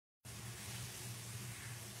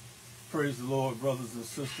Praise the Lord, brothers and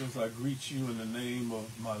sisters. I greet you in the name of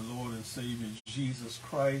my Lord and Savior, Jesus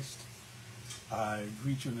Christ. I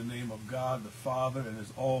greet you in the name of God the Father, and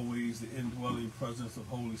as always, the indwelling presence of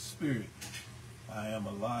Holy Spirit. I am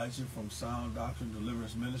Elijah from Sound Doctrine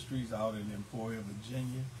Deliverance Ministries out in Emporia,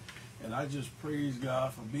 Virginia. And I just praise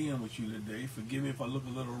God for being with you today. Forgive me if I look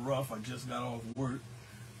a little rough. I just got off work.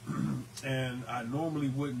 And I normally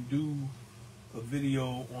wouldn't do a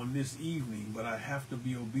video on this evening, but I have to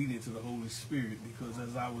be obedient to the Holy Spirit, because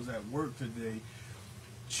as I was at work today,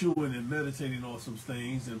 chewing and meditating on some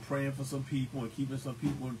things and praying for some people and keeping some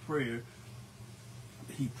people in prayer,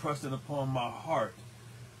 He pressed it upon my heart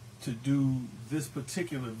to do this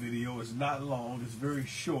particular video. It's not long, it's very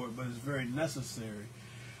short, but it's very necessary.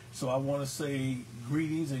 So I want to say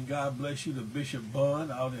greetings and God bless you to Bishop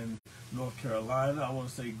Bunn out in North Carolina. I want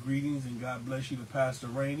to say greetings and God bless you to Pastor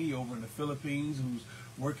Rainey over in the Philippines, who's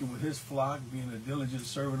working with his flock, being a diligent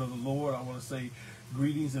servant of the Lord. I want to say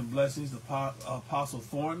greetings and blessings to Apostle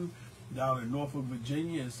Thornton down in Norfolk,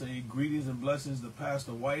 Virginia, and say greetings and blessings to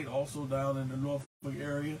Pastor White, also down in the Norfolk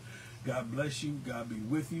area. God bless you. God be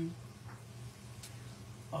with you.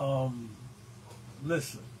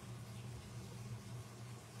 Listen.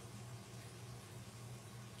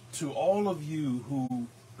 To all of you who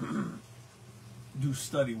do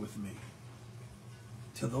study with me,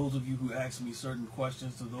 to those of you who ask me certain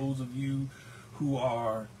questions, to those of you who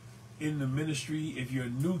are in the ministry, if you're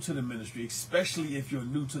new to the ministry, especially if you're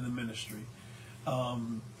new to the ministry,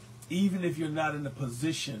 even if you're not in the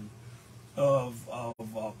position of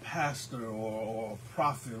a pastor or a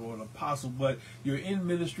prophet or an apostle, but you're in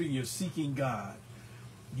ministry, you're seeking God,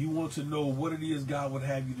 you want to know what it is God would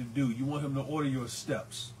have you to do. You want Him to order your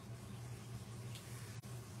steps.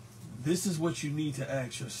 This is what you need to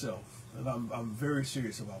ask yourself, and I'm very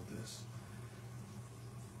serious about this.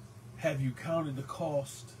 Have you counted the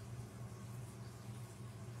cost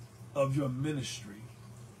of your ministry?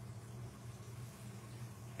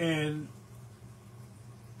 And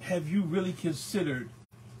have you really considered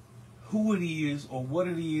who it is or what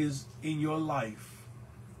it is in your life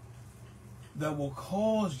that will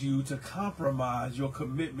cause you to compromise your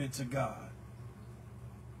commitment to God?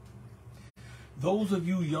 Those of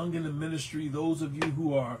you young in the ministry, those of you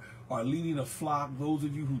who are leading a flock, those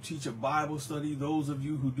of you who teach a Bible study, those of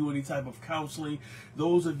you who do any type of counseling,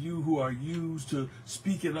 those of you who are used to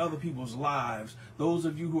speak in other people's lives, those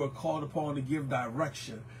of you who are called upon to give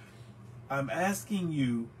direction, I'm asking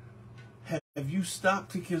you, have you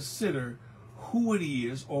stopped to consider who it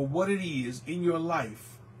is or what it is in your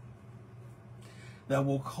life that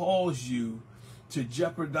will cause you to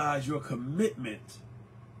jeopardize your commitment,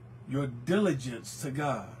 your diligence to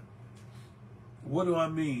God? What do I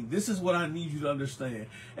mean? This is what I need you to understand.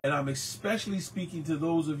 And I'm especially speaking to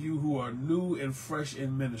those of you who are new and fresh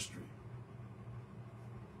in ministry.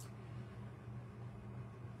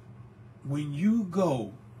 When you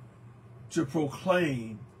go to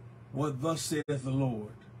proclaim what thus saith the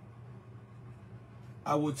Lord,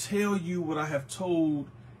 I will tell you what I have told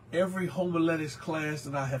every homiletics class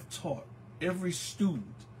that I have taught, every student,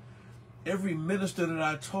 every minister that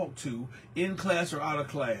I talk to, in class or out of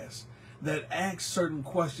class, that asks certain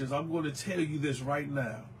questions. I'm going to tell you this right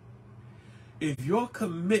now. If your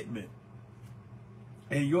commitment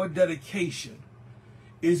and your dedication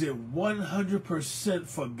is at 100%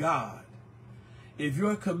 for God, if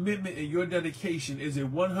your commitment and your dedication is at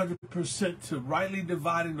 100% to rightly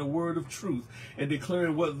dividing the word of truth and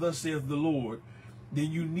declaring what thus saith the Lord,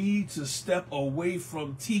 then you need to step away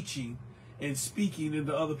from teaching and speaking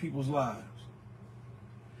into other people's lives.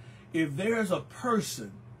 If there's a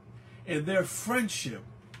person and their friendship,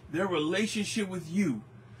 their relationship with you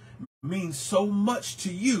means so much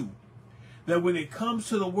to you that when it comes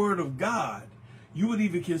to the word of God, you would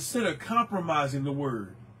even consider compromising the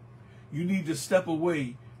word, you need to step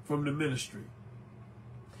away from the ministry.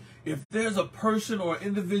 If there's a person or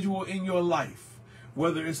individual in your life,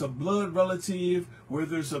 whether it's a blood relative,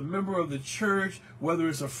 whether it's a member of the church, whether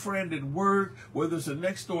it's a friend at work, whether it's a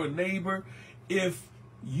next door neighbor, if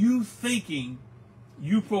you thinking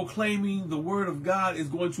you proclaiming the word of God is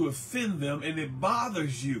going to offend them and it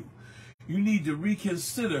bothers you, you need to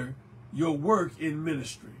reconsider your work in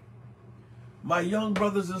ministry. My young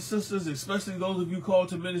brothers and sisters, especially those of you called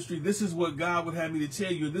to ministry, this is what God would have me to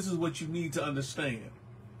tell you, and this is what you need to understand.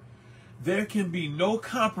 There can be no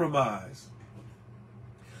compromise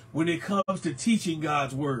when it comes to teaching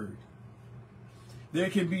God's word. There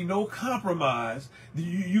can be no compromise.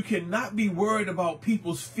 You cannot be worried about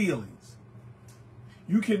people's feelings.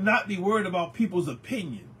 You cannot be worried about people's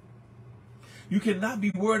opinion. You cannot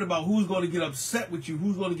be worried about who's going to get upset with you,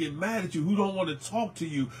 who's going to get mad at you, who don't want to talk to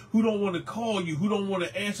you, who don't want to call you, who don't want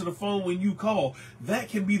to answer the phone when you call. That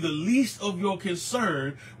can be the least of your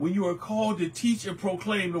concern when you are called to teach and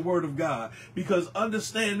proclaim the word of God. Because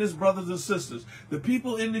understand this, brothers and sisters, the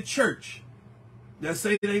people in the church that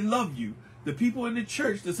say they love you, the people in the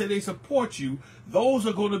church that say they support you, those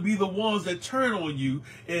are going to be the ones that turn on you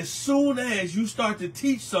as soon as you start to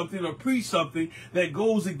teach something or preach something that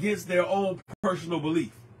goes against their own personal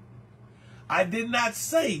belief. I did not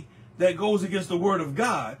say that goes against the word of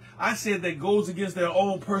God. I said that goes against their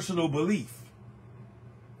own personal belief.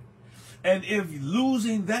 And if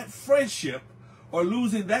losing that friendship or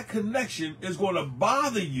losing that connection is going to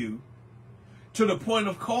bother you to the point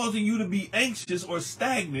of causing you to be anxious or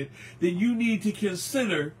stagnant, then you need to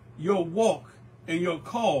consider your walk and your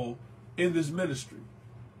call in this ministry.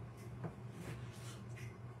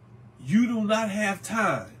 You do not have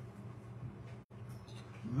time,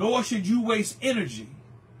 nor should you waste energy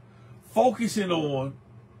focusing on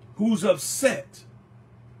who's upset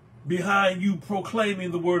behind you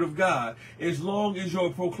proclaiming the word of God, as long as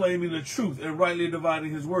you're proclaiming the truth and rightly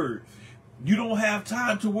dividing his word. You don't have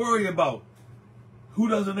time to worry about who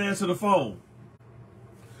doesn't answer the phone.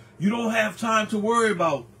 You don't have time to worry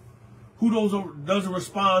about who doesn't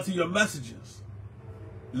respond to your messages.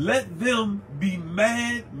 Let them be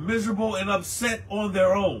mad, miserable, and upset on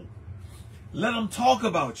their own. Let them talk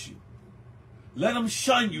about you. Let them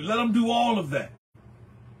shun you. Let them do all of that.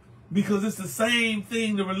 Because it's the same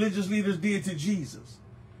thing the religious leaders did to Jesus.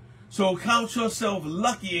 So count yourself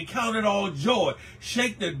lucky and count it all joy.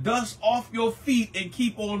 Shake the dust off your feet and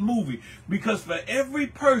keep on moving. Because for every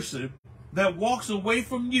person that walks away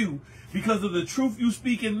from you because of the truth you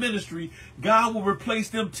speak in ministry, God will replace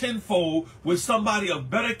them tenfold with somebody of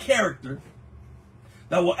better character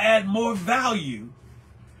that will add more value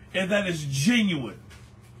and that is genuine.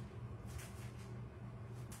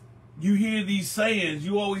 You hear these sayings,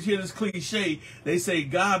 you always hear this cliche. They say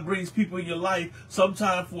God brings people in your life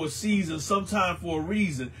sometime for a season, sometime for a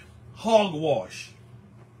reason. Hogwash.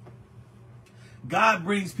 God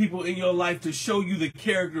brings people in your life to show you the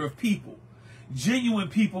character of people. Genuine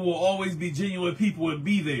people will always be genuine people and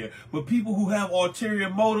be there. But people who have ulterior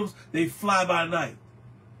motives, they fly by night.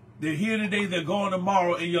 They're here today, they're gone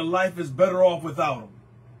tomorrow, and your life is better off without them.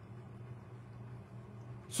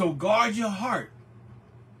 So guard your heart.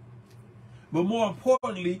 But more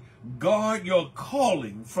importantly, guard your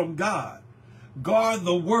calling from God. Guard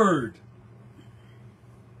the word.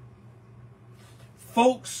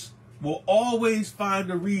 Folks will always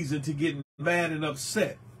find a reason to get mad and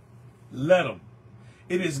upset. Let them.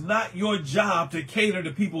 It is not your job to cater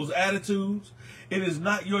to people's attitudes. It is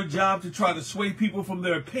not your job to try to sway people from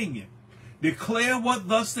their opinion. Declare what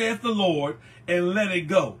thus saith the Lord and let it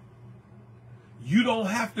go. You don't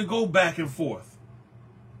have to go back and forth.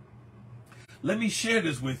 Let me share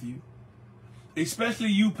this with you, especially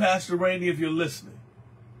you, Pastor Randy, if you're listening.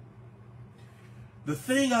 The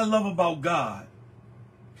thing I love about God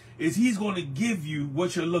is he's going to give you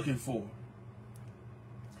what you're looking for.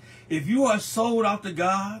 If you are sold out to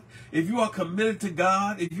God, if you are committed to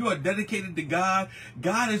God, if you are dedicated to God,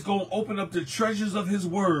 God is going to open up the treasures of his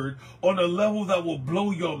word on a level that will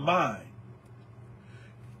blow your mind.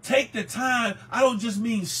 Take the time. I don't just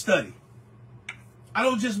mean study. I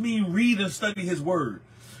don't just mean read and study his word,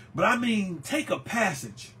 but I mean take a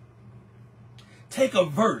passage, take a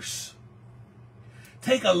verse,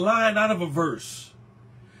 take a line out of a verse,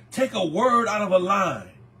 take a word out of a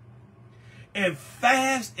line, and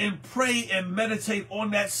fast and pray and meditate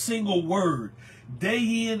on that single word, day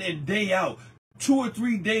in and day out, 2 or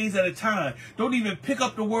 3 days at a time. Don't even pick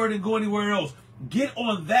up the word and go anywhere else. Get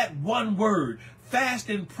on that one word. Fast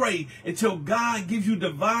and pray until God gives you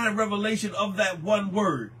divine revelation of that one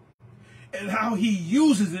word and how he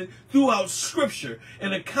uses it throughout Scripture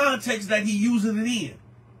in the context that he uses it in.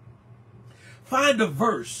 Find a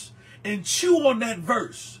verse and chew on that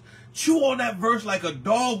verse. Chew on that verse like a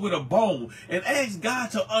dog with a bone and ask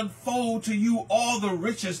God to unfold to you all the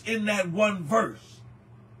riches in that one verse.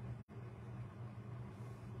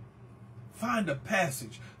 Find a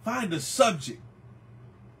passage. Find a subject.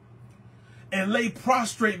 And lay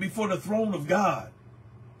prostrate before the throne of God.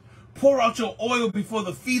 Pour out your oil before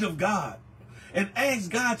the feet of God. And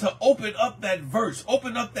ask God to open up that verse,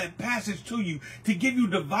 open up that passage to you to give you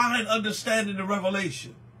divine understanding and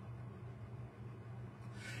revelation.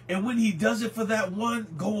 And when he does it for that one,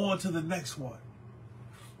 go on to the next one.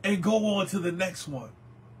 And go on to the next one.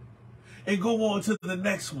 And go on to the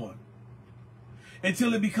next one.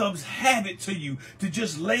 Until it becomes habit to you to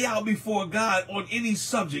just lay out before God on any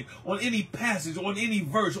subject, on any passage, on any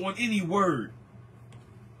verse, on any word.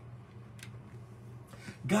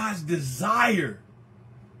 God's desire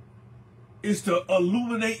is to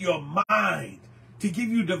illuminate your mind, to give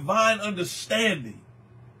you divine understanding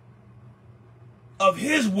of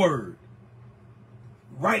his word,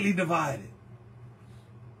 rightly divided.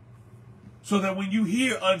 So that when you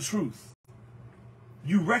hear untruth,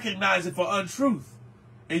 you recognize it for untruth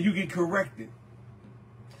and you can correct it.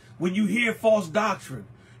 When you hear false doctrine,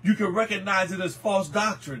 you can recognize it as false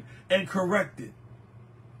doctrine and correct it.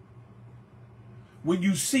 When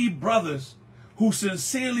you see brothers who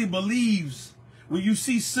sincerely believes, when you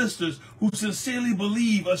see sisters who sincerely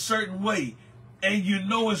believe a certain way and you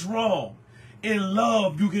know it's wrong, in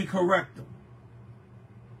love you can correct them.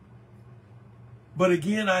 But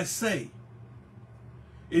again, I say,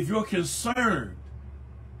 if you're concerned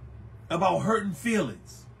about hurting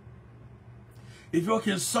feelings, if you're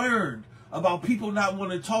concerned about people not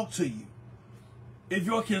wanting to talk to you, if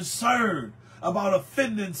you're concerned about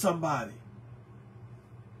offending somebody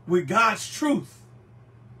with God's truth,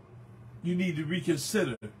 you need to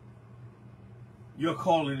reconsider your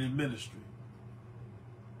calling in ministry.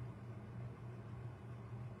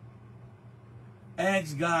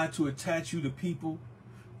 Ask God to attach you to people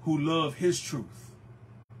who love his truth,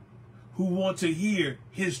 who want to hear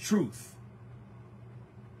his truth.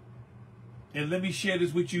 And let me share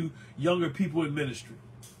this with you younger people in ministry.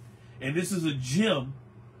 And this is a gem,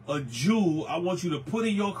 a jewel I want you to put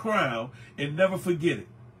in your crown and never forget it.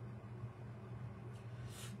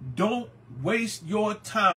 Don't waste your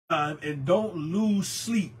time and don't lose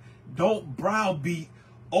sleep. Don't browbeat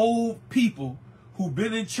old people who've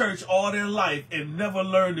been in church all their life and never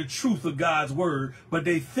learned the truth of God's word, but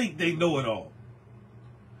they think they know it all.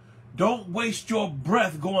 Don't waste your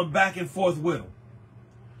breath going back and forth with them.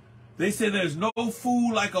 They say there's no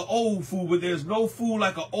fool like an old fool, but there's no fool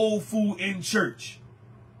like an old fool in church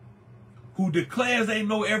who declares they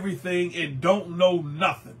know everything and don't know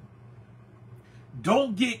nothing.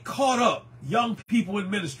 Don't get caught up, young people in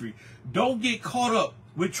ministry. Don't get caught up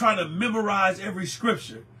with trying to memorize every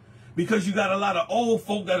scripture, because you got a lot of old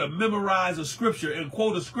folk that'll memorize a scripture and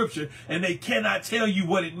quote a scripture and they cannot tell you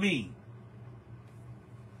what it means.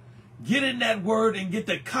 Get in that word and get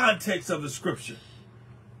the context of the scripture.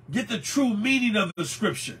 Get the true meaning of the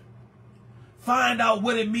scripture. Find out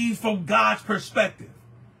what it means from God's perspective.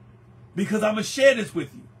 Because I'm going to share this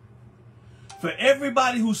with you. For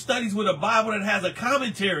everybody who studies with a Bible that has a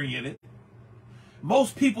commentary in it,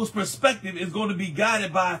 most people's perspective is going to be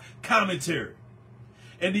guided by commentary.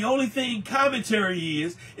 And the only thing commentary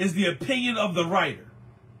is the opinion of the writer.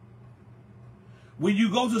 When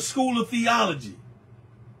you go to school of theology,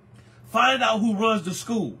 find out who runs the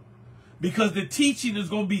school, because the teaching is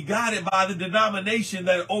going to be guided by the denomination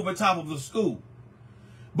that over top of the school.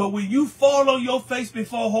 But when you fall on your face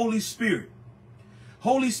before Holy Spirit,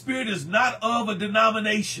 Holy Spirit is not of a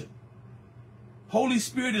denomination. Holy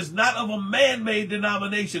Spirit is not of a man-made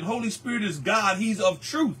denomination. Holy Spirit is God. He's of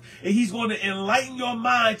truth. And he's going to enlighten your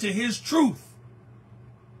mind to his truth.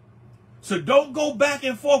 So don't go back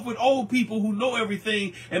and forth with old people who know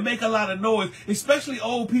everything and make a lot of noise, especially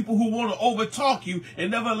old people who want to overtalk you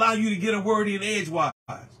and never allow you to get a word in edgewise.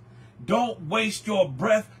 Don't waste your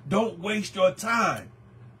breath. Don't waste your time,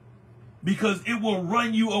 because it will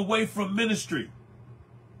run you away from ministry.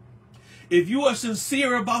 If you are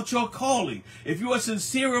sincere about your calling, if you are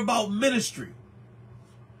sincere about ministry,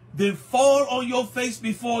 then fall on your face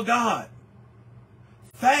before God.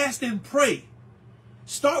 Fast and pray.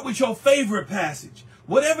 Start with your favorite passage.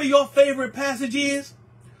 Whatever your favorite passage is,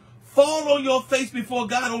 fall on your face before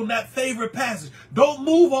God on that favorite passage. Don't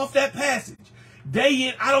move off that passage. Day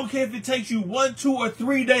in, I don't care if it takes you 1, 2, or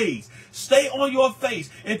 3 days. Stay on your face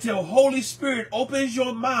until Holy Spirit opens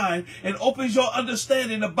your mind and opens your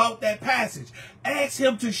understanding about that passage. Ask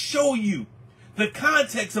him to show you the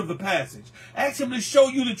context of the passage. Ask him to show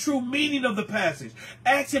you the true meaning of the passage.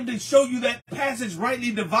 Ask him to show you that passage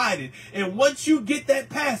rightly divided. And once you get that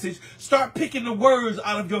passage, start picking the words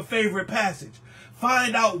out of your favorite passage.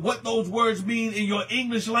 Find out what those words mean in your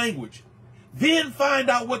English language. Then find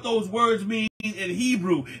out what those words mean in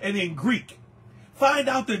Hebrew and in Greek. Find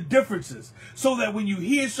out the differences so that when you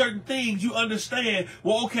hear certain things, you understand,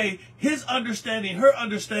 well, okay, his understanding, her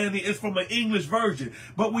understanding is from an English version.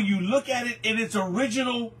 But when you look at it in its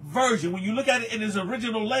original version, when you look at it in its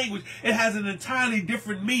original language, it has an entirely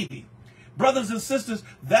different meaning. Brothers and sisters,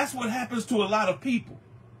 that's what happens to a lot of people,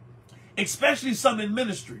 especially some in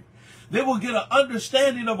ministry. They will get an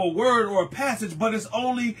understanding of a word or a passage, but it's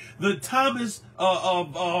only the Thomas,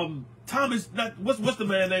 what's the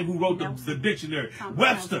man name who wrote the dictionary?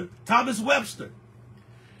 Webster. Thomas Webster.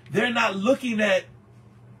 They're not looking at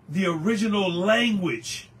the original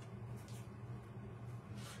language.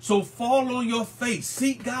 So fall on your face.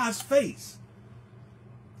 Seek God's face.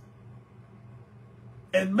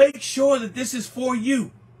 And make sure that this is for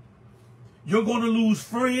you. You're going to lose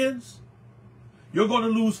friends. You're going to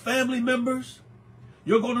lose family members.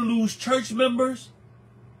 You're going to lose church members.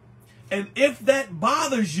 And if that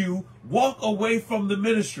bothers you, walk away from the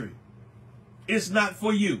ministry. It's not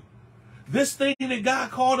for you. This thing that God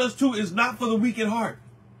called us to is not for the weak at heart.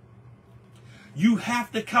 You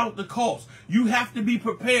have to count the cost. You have to be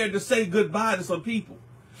prepared to say goodbye to some people.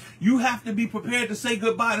 You have to be prepared to say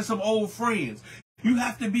goodbye to some old friends. You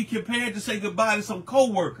have to be prepared to say goodbye to some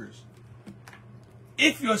co-workers.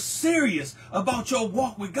 If you're serious about your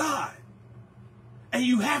walk with God, and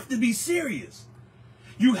you have to be serious,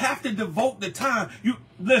 you have to devote the time.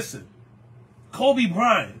 Listen, Kobe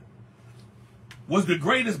Bryant was the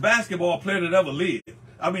greatest basketball player that ever lived.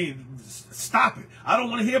 I mean, stop it. I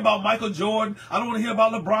don't want to hear about Michael Jordan. I don't want to hear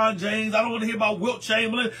about LeBron James. I don't want to hear about Wilt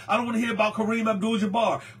Chamberlain. I don't want to hear about Kareem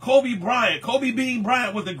Abdul-Jabbar. Kobe Bryant, Kobe Bean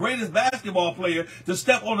Bryant was the greatest basketball player to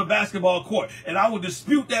step on the basketball court. And I will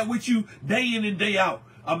dispute that with you day in and day out.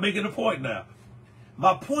 I'm making a point now.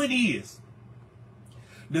 My point is,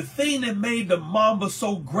 the thing that made the Mamba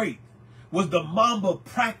so great was the Mamba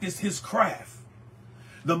practiced his craft.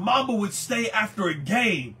 The Mamba would stay after a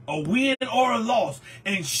game, a win or a loss,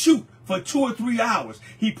 and shoot for 2 or 3 hours.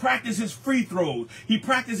 He practiced his free throws. He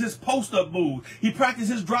practiced his post-up moves. He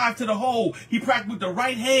practiced his drive to the hole. He practiced with the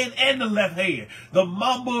right hand and the left hand. The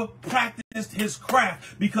Mamba practiced his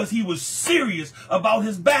craft because he was serious about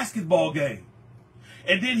his basketball game.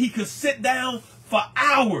 And then he could sit down for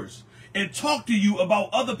hours and talk to you about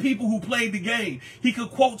other people who played the game. He could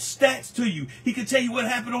quote stats to you. He could tell you what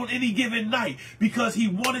happened on any given night because he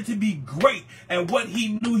wanted to be great at what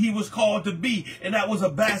he knew he was called to be, and that was a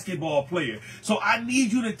basketball player. So I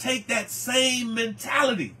need you to take that same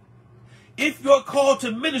mentality. If you're called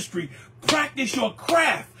to ministry, practice your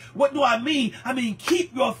craft. What do I mean? I mean,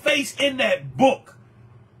 keep your face in that book.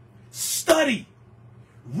 Study,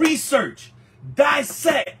 research,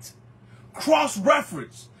 dissect,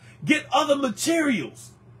 cross-reference. Get other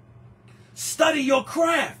materials. Study your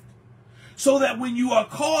craft so that when you are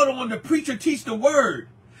called on to preach or teach the word,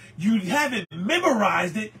 you haven't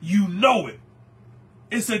memorized it, you know it.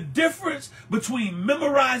 It's a difference between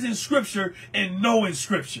memorizing scripture and knowing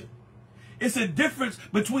scripture. It's a difference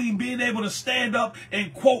between being able to stand up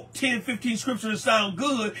and quote 10, 15 scriptures and sound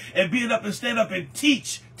good and being up and stand up and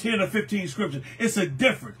teach 10 or 15 scriptures. It's a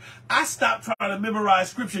difference. I stopped trying to memorize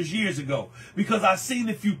scriptures years ago because I seen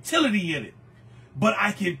the futility in it. But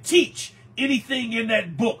I can teach anything in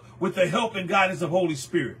that book with the help and guidance of Holy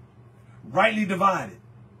Spirit. Rightly divided.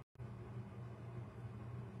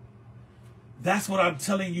 That's what I'm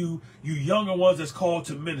telling you, you younger ones that's called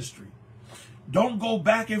to ministry. Don't go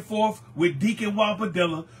back and forth with Deacon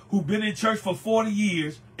Wampadilla, who been in church for 40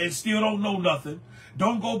 years and still don't know nothing.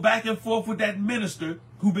 Don't go back and forth with that minister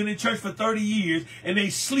who been in church for 30 years and they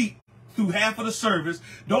sleep through half of the service.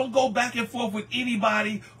 Don't go back and forth with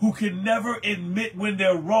anybody who can never admit when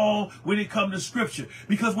they're wrong when it comes to scripture.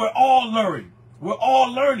 Because we're all learning. We're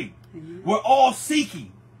all learning. We're all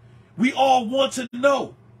seeking. We all want to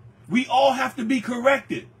know. We all have to be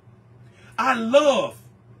corrected. I love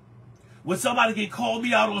when somebody can call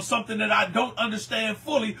me out on something that I don't understand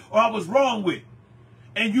fully or I was wrong with.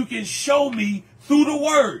 And you can show me through the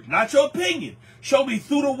word, not your opinion. Show me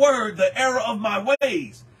through the word the error of my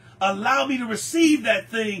ways. Allow me to receive that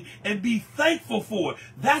thing and be thankful for it.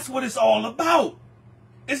 That's what it's all about.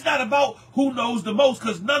 It's not about who knows the most,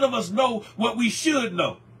 because none of us know what we should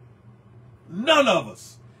know. None of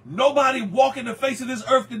us. Nobody walking the face of this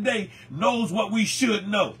earth today knows what we should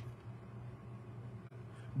know.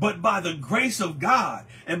 But by the grace of God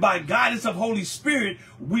and by guidance of Holy Spirit,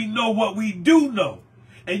 we know what we do know.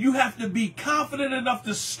 And you have to be confident enough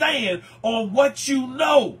to stand on what you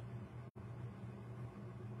know.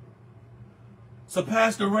 So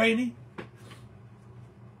Pastor Rainey,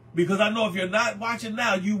 because I know if you're not watching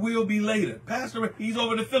now, you will be later. Pastor Rainey, he's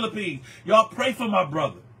over in the Philippines. Y'all pray for my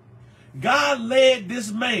brother. God led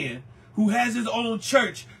this man who has his own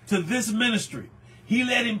church to this ministry. He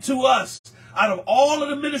led him to us. Out of all of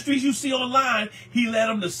the ministries you see online, he led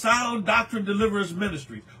them to Sound Doctrine Deliverance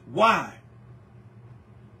Ministries. Why?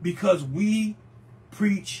 Because we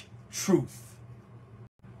preach truth,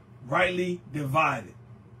 rightly divided.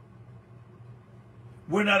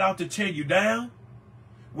 We're not out to tear you down.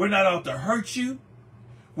 We're not out to hurt you.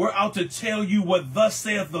 We're out to tell you what thus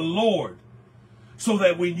saith the Lord. So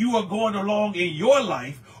that when you are going along in your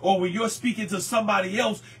life, or when you're speaking to somebody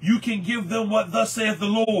else, you can give them what thus saith the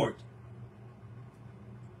Lord.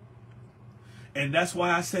 And that's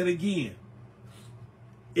why I said again,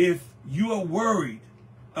 If you are worried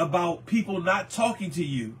about people not talking to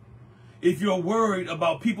you, if you're worried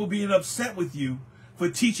about people being upset with you for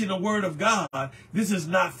teaching the word of God, this is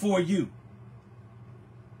not for you.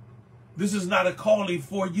 This is not a calling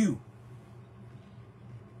for you.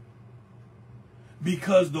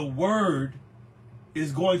 Because the word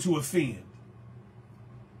is going to offend.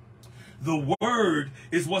 The word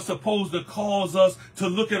is what's supposed to cause us to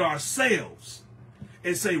look at ourselves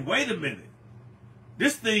and say, wait a minute.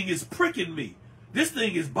 This thing is pricking me. This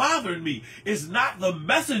thing is bothering me. It's not the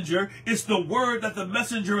messenger. It's the word that the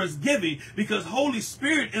messenger is giving, because Holy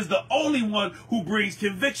Spirit is the only one who brings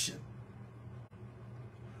conviction.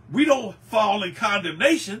 We don't fall in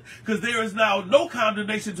condemnation, because there is now no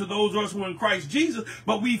condemnation to those of us who are in Christ Jesus,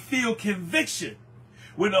 but we feel conviction.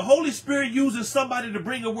 When the Holy Spirit uses somebody to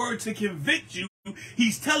bring a word to convict you,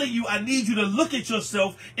 he's telling you, I need you to look at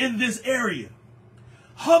yourself in this area.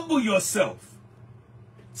 Humble yourself.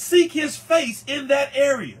 Seek his face in that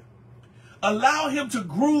area. Allow him to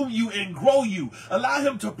groom you and grow you. Allow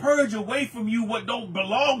him to purge away from you what don't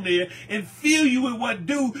belong there and fill you with what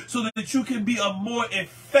do, so that you can be a more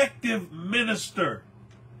effective minister.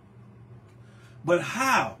 But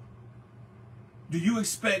how do you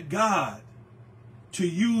expect God to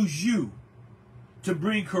use you to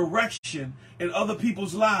bring correction in other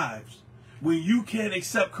people's lives when you can't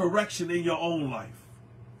accept correction in your own life?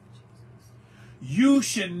 You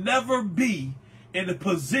should never be in a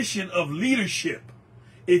position of leadership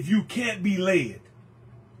if you can't be led.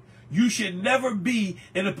 You should never be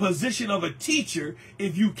in a position of a teacher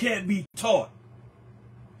if you can't be taught.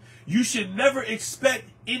 You should never expect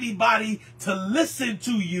anybody to listen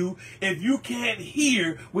to you if you can't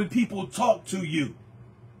hear when people talk to you.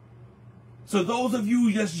 So those of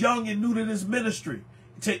you just young and new to this ministry,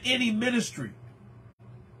 to any ministry,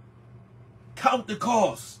 count the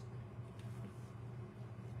cost.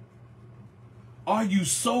 Are you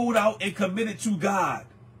sold out and committed to God?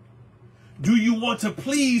 Do you want to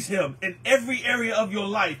please him in every area of your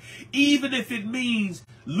life, even if it means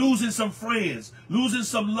losing some friends, losing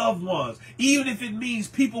some loved ones, even if it means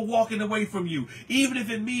people walking away from you, even if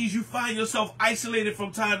it means you find yourself isolated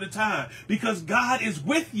from time to time, because God is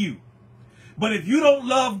with you. But if you don't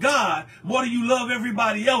love God more than you love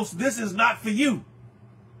everybody else, this is not for you.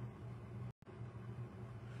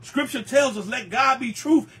 Scripture tells us, let God be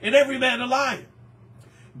truth and every man a liar.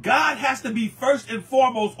 God has to be first and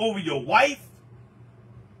foremost over your wife,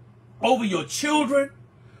 over your children,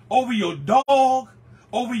 over your dog,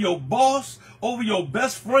 over your boss, over your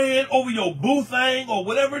best friend, over your boo thing, or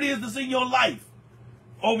whatever it is that's in your life,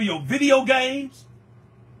 over your video games.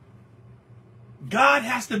 God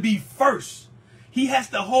has to be first. He has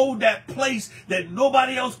to hold that place that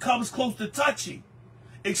nobody else comes close to touching,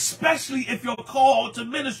 especially if you're called to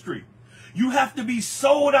ministry. You have to be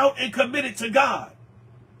sold out and committed to God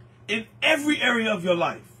in every area of your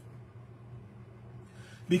life,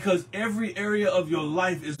 because every area of your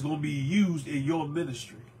life is going to be used in your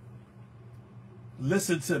ministry.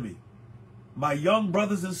 Listen to me, my young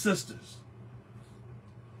brothers and sisters.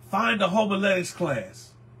 Find a homiletics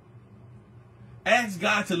class. Ask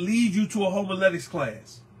God to lead you to a homiletics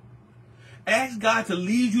class. Ask God to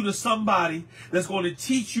lead you to somebody that's going to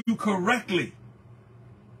teach you correctly.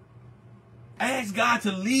 Ask God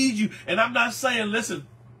to lead you. And I'm not saying, listen,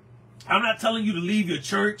 I'm not telling you to leave your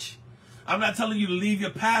church. I'm not telling you to leave your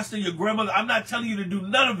pastor, your grandmother. I'm not telling you to do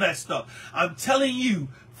none of that stuff. I'm telling you,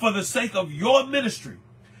 for the sake of your ministry,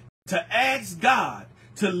 to ask God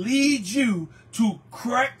to lead you to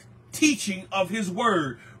correct teaching of his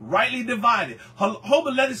word, rightly divided.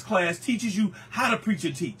 Homiletics class teaches you how to preach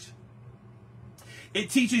and teach. It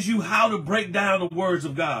teaches you how to break down the words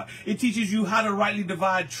of God. It teaches you how to rightly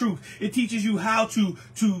divide truth. It teaches you how to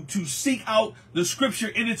seek out the scripture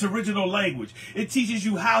in its original language. It teaches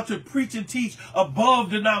you how to preach and teach above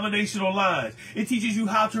denominational lines. It teaches you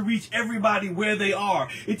how to reach everybody where they are.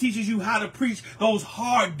 It teaches you how to preach those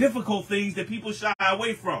hard, difficult things that people shy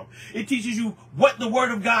away from. It teaches you what the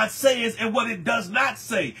word of God says and what it does not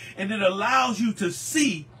say. And it allows you to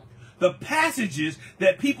see the passages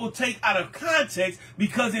that people take out of context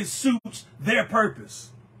because it suits their purpose.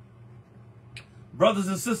 Brothers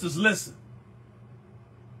and sisters, listen.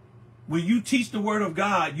 When you teach the word of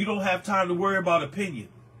God, you don't have time to worry about opinion,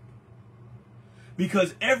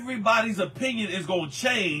 because everybody's opinion is going to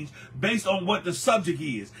change based on what the subject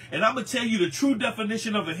is. And I'm going to tell you the true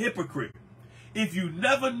definition of a hypocrite. If you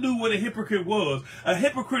never knew what a hypocrite was, a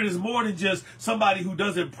hypocrite is more than just somebody who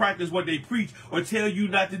doesn't practice what they preach or tell you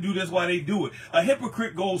not to do this while they do it. A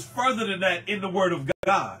hypocrite goes further than that in the word of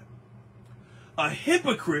God. A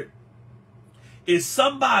hypocrite is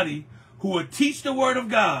somebody who will teach the word of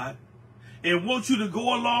God and want you to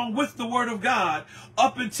go along with the word of God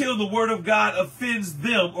up until the word of God offends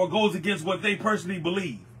them or goes against what they personally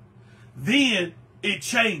believe. Then it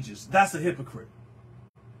changes. That's a hypocrite.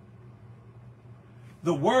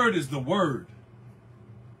 The word is the word.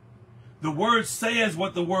 The word says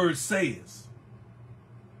what the word says.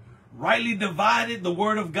 Rightly divided, the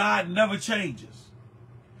word of God never changes,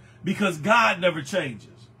 because God never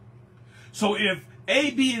changes. So if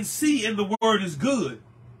A, B, and C in the word is good,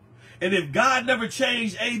 and if God never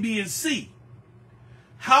changed A, B, and C,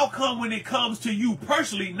 how come when it comes to you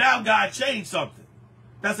personally, now God changed something?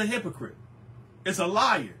 That's a hypocrite. It's a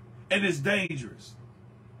liar, and it's dangerous.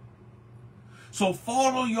 So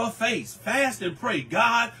fall on your face, fast and pray.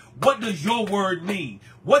 God, what does your word mean?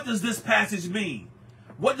 What does this passage mean?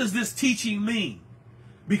 What does this teaching mean?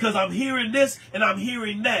 Because I'm hearing this and I'm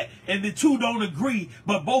hearing that, and the two don't agree,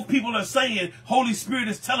 but both people are saying Holy Spirit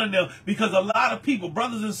is telling them. Because a lot of people,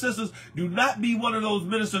 brothers and sisters, do not be one of those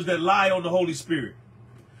ministers that lie on the Holy Spirit.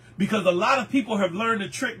 Because a lot of people have learned the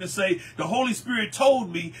trick to say the Holy Spirit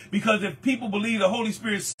told me, because if people believe the Holy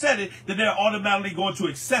Spirit said it, then they're automatically going to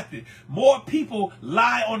accept it. More people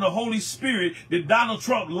lie on the Holy Spirit than Donald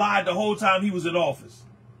Trump lied the whole time he was in office.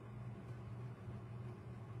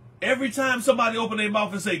 Every time somebody open their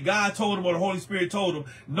mouth and say God told him or the Holy Spirit told him,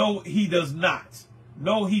 no, he does not.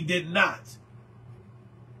 No, he did not.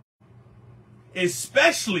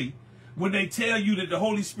 Especially when they tell you that the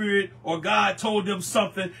Holy Spirit or God told them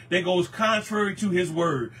something that goes contrary to his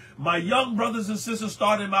word. My young brothers and sisters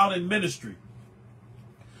starting out in ministry,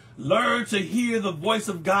 learn to hear the voice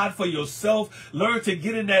of God for yourself. Learn to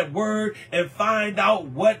get in that word and find out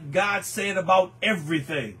what God said about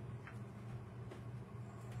everything.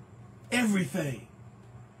 Everything.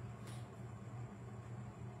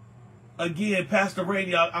 Again, Pastor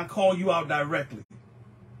Rainey, I call you out directly,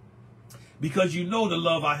 because you know the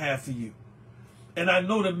love I have for you. And I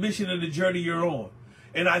know the mission and the journey you're on.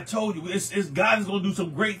 And I told you, God is going to do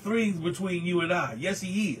some great things between you and I. Yes,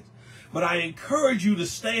 he is. But I encourage you to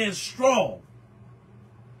stand strong.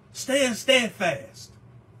 Stand steadfast.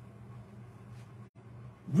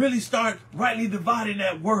 Really start rightly dividing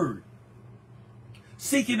that word.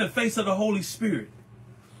 Seeking the face of the Holy Spirit.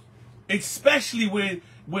 Especially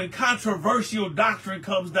when controversial doctrine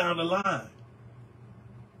comes down the line.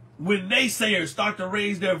 When naysayers start to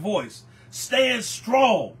raise their voice, stand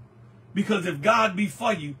strong. Because if God be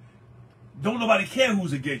for you, don't nobody care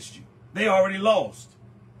who's against you. They already lost.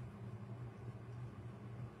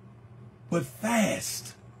 But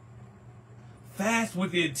fast. Fast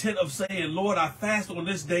with the intent of saying, Lord, I fast on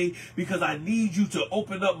this day because I need you to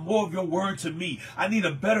open up more of your word to me. I need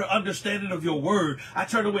a better understanding of your word. I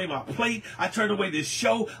turn away my plate. I turn away this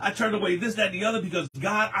show. I turn away this, that, and the other, because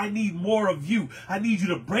God, I need more of you. I need you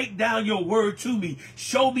to break down your word to me.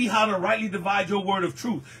 Show me how to rightly divide your word of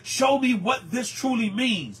truth. Show me what this truly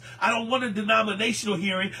means. I don't want a denominational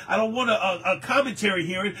hearing. I don't want a commentary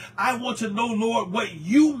hearing. I want to know, Lord, what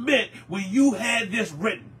you meant when you had this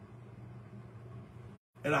written.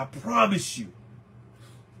 And I promise you,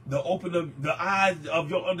 the eyes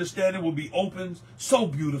of your understanding will be opened so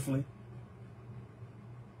beautifully.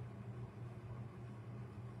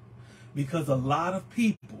 Because a lot of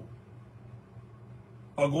people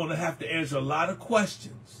are going to have to answer a lot of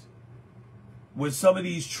questions when some of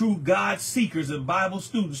these true God seekers and Bible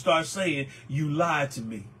students start saying, you lied to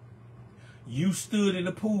me. You stood in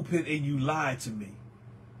the pulpit and you lied to me.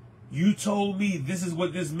 You told me this is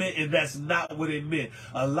what this meant, and that's not what it meant.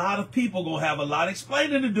 A lot of people going to have a lot of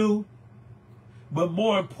explaining to do. But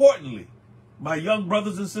more importantly, my young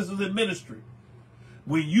brothers and sisters in ministry,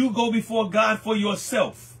 when you go before God for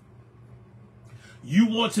yourself, you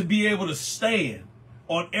want to be able to stand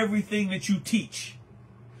on everything that you teach.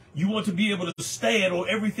 You want to be able to stand on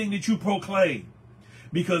everything that you proclaim.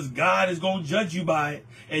 Because God is going to judge you by it,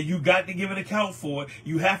 and you got to give an account for it.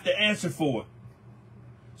 You have to answer for it.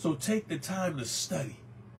 So take the time to study.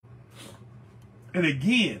 And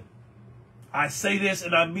again, I say this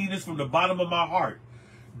and I mean this from the bottom of my heart.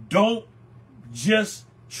 Don't just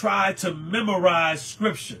try to memorize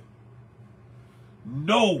scripture.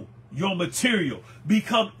 Know your material.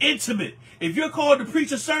 Become intimate. If you're called to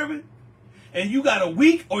preach a sermon and you got a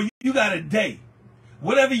week or you got a day,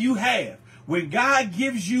 whatever you have, when God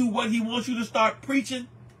gives you what he wants you to start preaching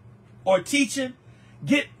or teaching,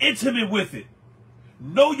 get intimate with it.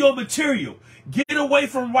 Know your material. Get away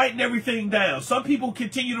from writing everything down. Some people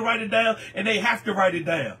continue to write it down and they have to write it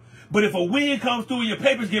down. But if a wind comes through and your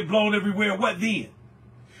papers get blown everywhere, what then?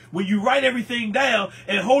 When you write everything down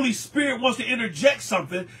and Holy Spirit wants to interject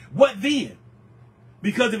something, what then?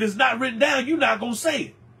 Because if it's not written down, you're not going to say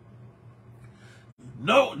it.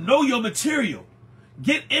 Know your material.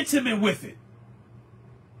 Get intimate with it.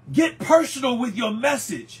 Get personal with your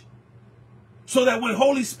message. So that when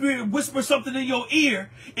Holy Spirit whispers something in your ear,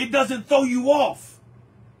 it doesn't throw you off.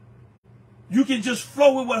 You can just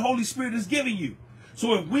flow with what Holy Spirit is giving you.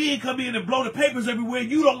 So if we ain't come in and blow the papers everywhere,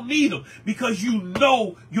 you don't need them because you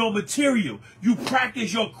know your material. You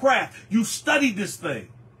practice your craft. You study this thing.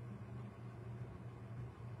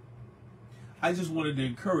 I just wanted to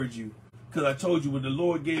encourage you because I told you when the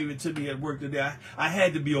Lord gave it to me at work today, I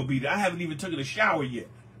had to be obedient. I haven't even taken a shower yet,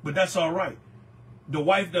 but that's all right. The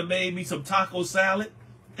wife that made me some taco salad,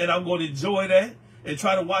 and I'm going to enjoy that and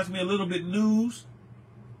try to watch me a little bit news.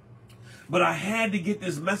 But I had to get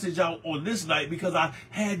this message out on this night because I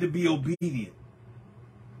had to be obedient.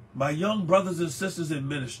 My young brothers and sisters in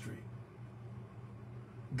ministry,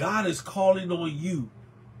 God is calling on you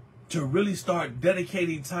to really start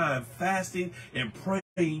dedicating time, fasting and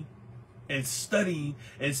praying and studying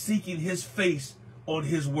and seeking his face on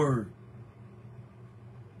his word.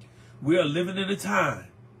 We are living in a time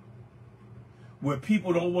where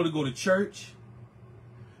people don't want to go to church.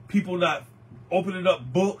 People not opening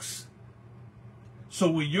up books. So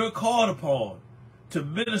when you're called upon to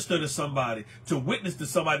minister to somebody, to witness to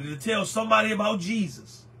somebody, to tell somebody about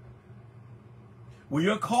Jesus, when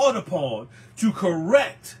you're called upon to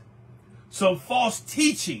correct some false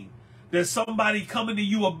teaching that somebody coming to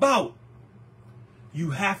you about,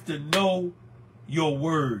 you have to know your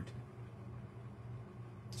word.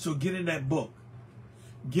 So get in that book.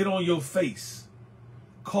 Get on your face.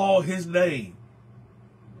 Call his name.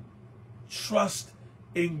 Trust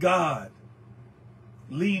in God.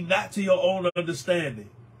 Lean not to your own understanding.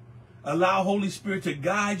 Allow Holy Spirit to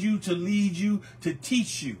guide you, to lead you, to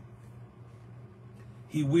teach you.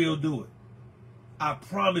 He will do it. I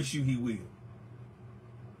promise you he will.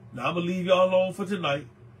 Now I'm going to leave y'all alone for tonight.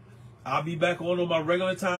 I'll be back on my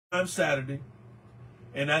regular time Saturday.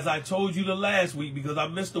 And as I told you the last week, because I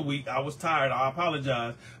missed a week, I was tired, I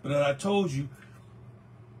apologize. But as I told you,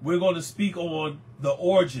 we're going to speak on the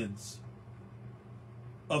origins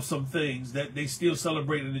of some things that they still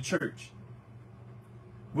celebrate in the church.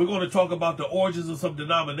 We're going to talk about the origins of some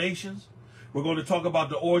denominations. We're going to talk about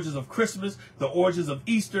the origins of Christmas, the origins of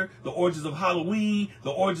Easter, the origins of Halloween,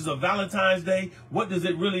 the origins of Valentine's Day. What does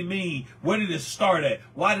it really mean? Where did it start at?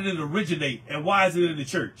 Why did it originate? And why is it in the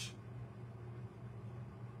church?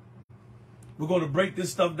 We're going to break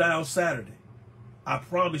this stuff down Saturday. I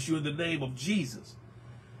promise you in the name of Jesus.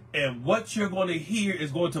 And what you're going to hear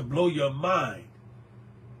is going to blow your mind.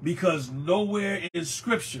 Because nowhere in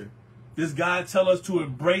Scripture does God tell us to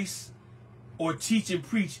embrace or teach and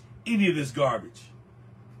preach any of this garbage.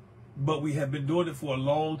 But we have been doing it for a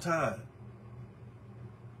long time.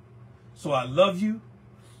 So I love you.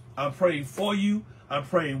 I'm praying for you. I'm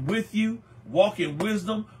praying with you. Walk in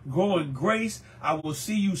wisdom. Grow in grace. I will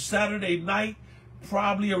see you Saturday night.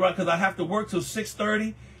 Probably around, because I have to work till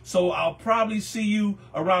 6:30. So I'll probably see you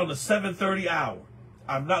around the 7:30 hour.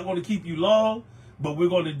 I'm not going to keep you long, but we're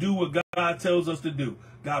going to do what God tells us to do.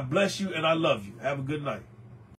 God bless you, and I love you. Have a good night.